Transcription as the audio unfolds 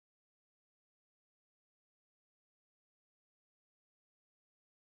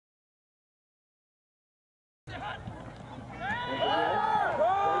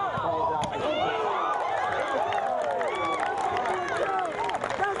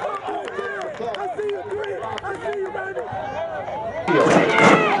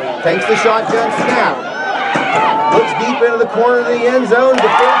Takes the shotgun snap. Looks deep into the corner of the end zone.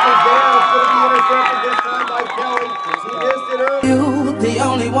 Defense is there. It's going to be intercepted this time by Kelly. He missed it early. You, the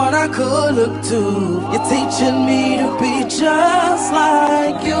only one I could look to. You're teaching me to be just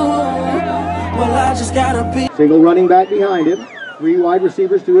like you. Well, I just gotta be. Single running back behind him. 3 wide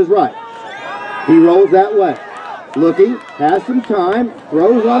receivers to his right. He rolls that way. Looking, has some time,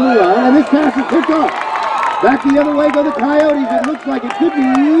 throws on the run, and this pass is picked off. Back the other way go the Coyotes. It looks like it could be.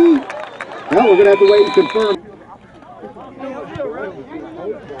 Well, we're going to have to wait and confirm.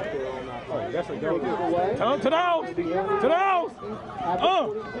 To the house! To the house!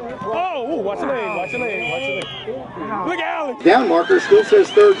 Watch the leg, watch the leg, watch the leg. Look at Alex! Down marker still says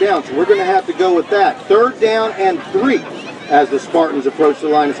 3rd down, so we're going to have to go with that. 3rd down and 3 as the Spartans approach the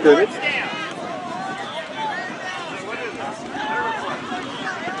line of scrimmage.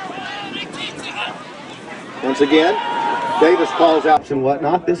 Once again, Davis calls out and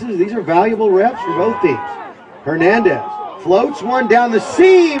whatnot. These are valuable reps for both teams. Hernandez floats one down the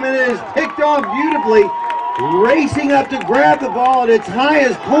seam and it is picked off beautifully. Racing up to grab the ball at its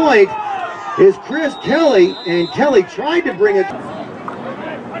highest point is Chris Kelly, and Kelly tried to bring it.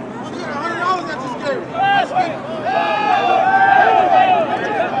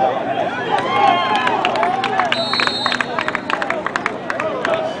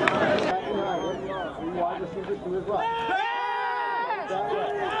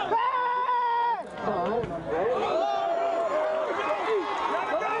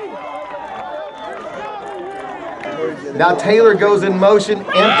 Now Taylor goes in motion,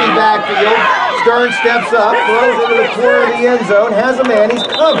 empty backfield. Stern steps up, throws into the corner of the end zone, has a man, he's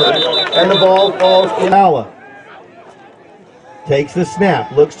covered, and the ball falls in. Alla takes the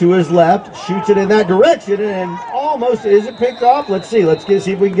snap, looks to his left, shoots it in that direction, and almost, is it picked off? Let's see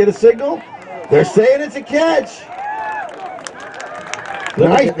if we can get a signal. They're saying it's a catch.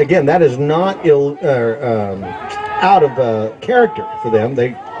 Nice. Again, that is not out of character for them.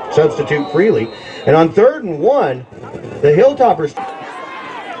 They substitute freely. And on 3rd and 1, the Hilltoppers.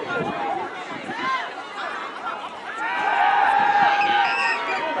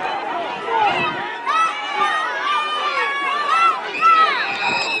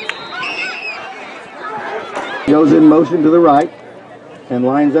 Goes in motion to the right and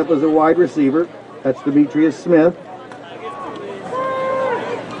lines up as a wide receiver. That's Demetrius Smith.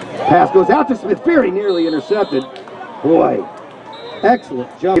 Pass goes out to Smith, very nearly intercepted. Boy,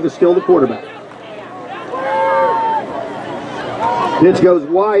 excellent jump. Davis still the quarterback. Pitch goes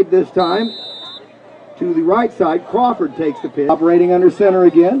wide this time to the right side. Crawford takes the pitch. Operating under center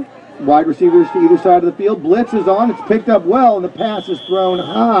again. Wide receivers to either side of the field. Blitz is on. It's picked up well, and the pass is thrown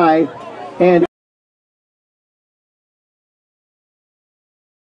high. And